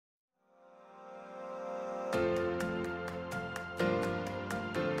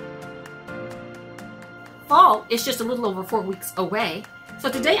Fall is just a little over 4 weeks away, so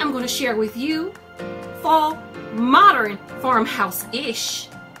today I'm going to share with you fall modern farmhouse-ish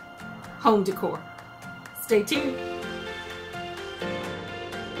home decor. Stay tuned.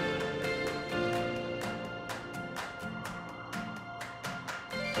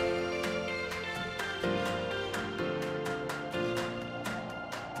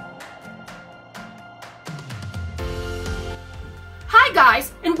 Hi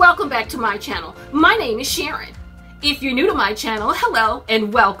guys, and welcome back to my channel. My name is Sharon. If you're new to my channel, hello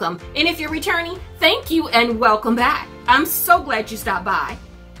and welcome. And if you're returning, thank you and welcome back. I'm so glad you stopped by.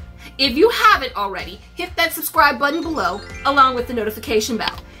 If you haven't already, hit that subscribe button below along with the notification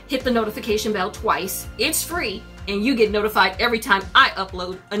bell. Hit the notification bell twice. It's free and you get notified every time I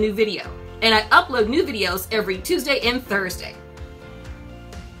upload a new video. And I upload new videos every Tuesday and Thursday.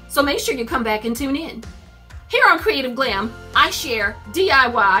 So make sure you come back and tune in. Here on Creative Glam, I share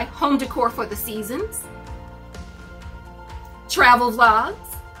DIY home decor for the seasons, travel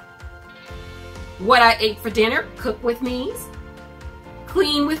vlogs, what I ate for dinner, cook with me's,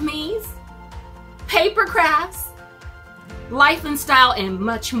 clean with me's, paper crafts, life and style, and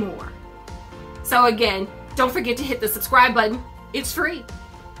much more. So again, don't forget to hit the subscribe button. It's free.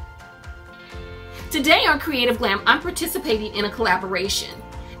 Today on Creative Glam, I'm participating in a collaboration.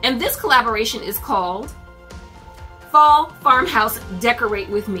 And this collaboration is called Fall Farmhouse Decorate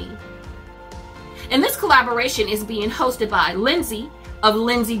With Me. And this collaboration is being hosted by Lindsay of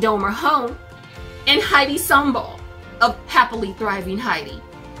Lindsay Domer Home and Heidi Sumball of Happily Thriving Heidi.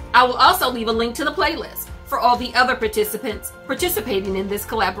 I will also leave a link to the playlist for all the other participants participating in this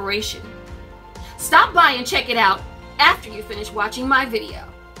collaboration. Stop by and check it out after you finish watching my video.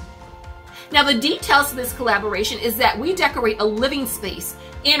 Now the details of this collaboration is that we decorate a living space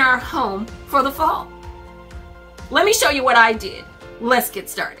in our home for the fall. Let me show you what I did. Let's get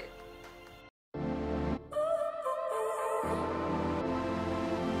started.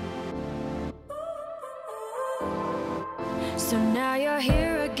 So now you're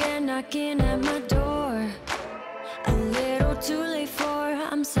here again, knocking at my door. A little too late for,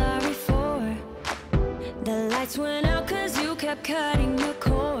 I'm sorry for. The lights went out cause you kept cutting the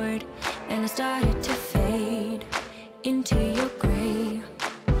cord, and I started to fade into your gray.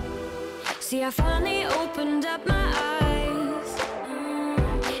 See, I finally opened up my eyes,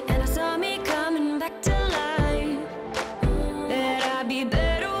 and I saw me coming back to life. That I'd be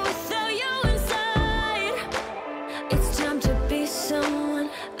better without you inside. It's time to be someone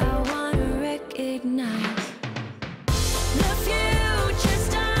I want to recognize. The future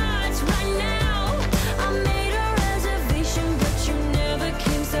starts right now. I made a reservation, but you never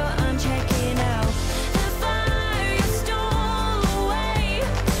came, so I'm checking out. The fire you stole away,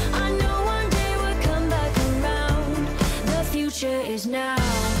 I know one day we'll come back around. The future is now.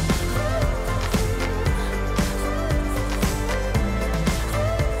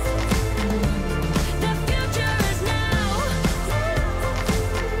 The future is now.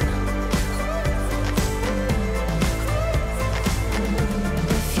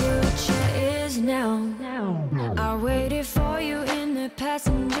 The future is now. I waited for you in the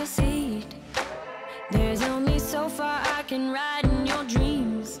passenger seat. There's only so far I can ride in your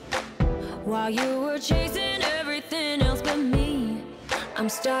dreams. While you were chasing everything else but me, I'm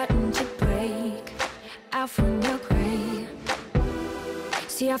starting to break out from your gray.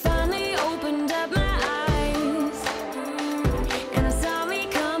 See, I finally opened up my eyes, and I saw me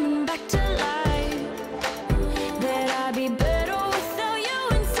coming back to life. That I'd be better without you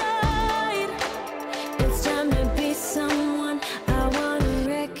inside. It's time to be someone I want to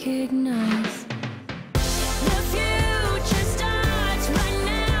recognize. The future starts right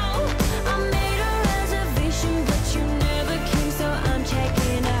now. I made a reservation, but you never came, so I'm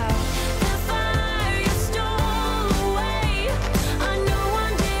checking out. The fire you stole away, I know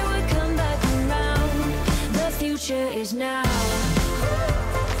one day we'll come back around. The future is now.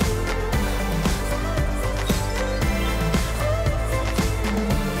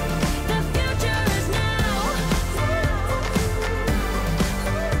 The future is now.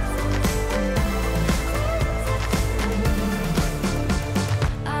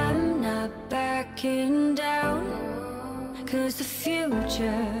 I'm not backing down, cause the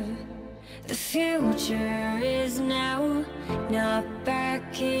future is now. Not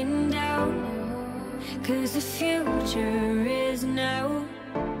backing down, cause the future is now.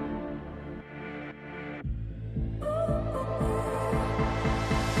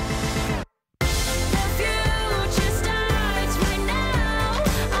 The future starts right now.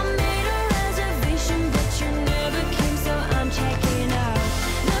 I made a reservation, but you never came, so I'm checking out.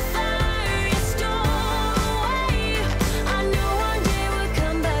 The fire you stole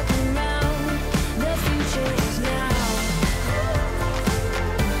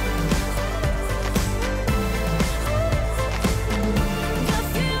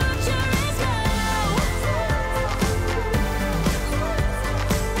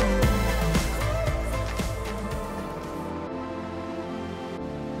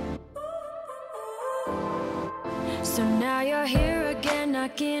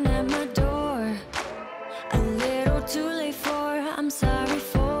knocking at my door. A little too late for, I'm sorry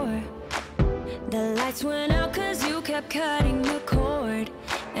for. The lights went out cause you kept cutting the cord,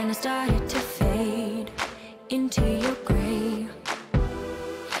 and I started to fade into your gray.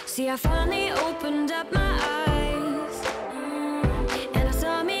 See, I finally opened up my eyes, and I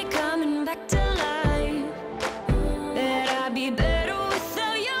saw me coming back to life. That I'd be better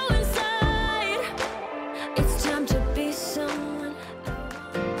without you inside. It's time to be someone.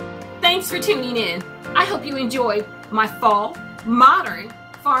 Thanks for tuning in. I hope you enjoyed my fall, modern,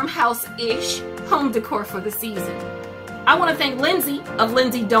 farmhouse-ish home decor for the season. I want to thank Lindsay of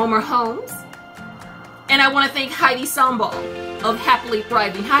Lindsay Domer Homes. And I want to thank Heidi Sambal of Happily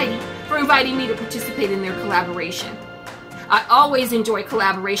Thriving Heidi for inviting me to participate in their collaboration. I always enjoy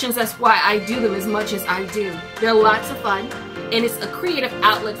collaborations. That's why I do them as much as I do. They're lots of fun, and it's a creative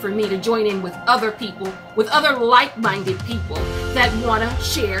outlet for me to join in with other people, with other like-minded people that want to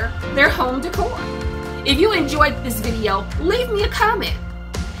share their home decor. If you enjoyed this video, leave me a comment.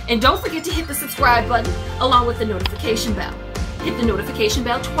 And don't forget to hit the subscribe button along with the notification bell. Hit the notification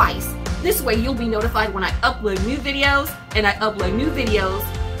bell twice. This way you'll be notified when I upload new videos, and I upload new videos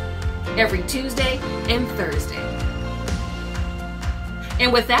every Tuesday and Thursday.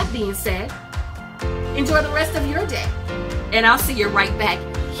 And with that being said, enjoy the rest of your day. And I'll see you right back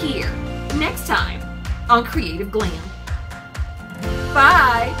here next time on Creative Glam.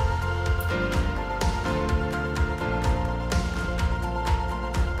 Bye!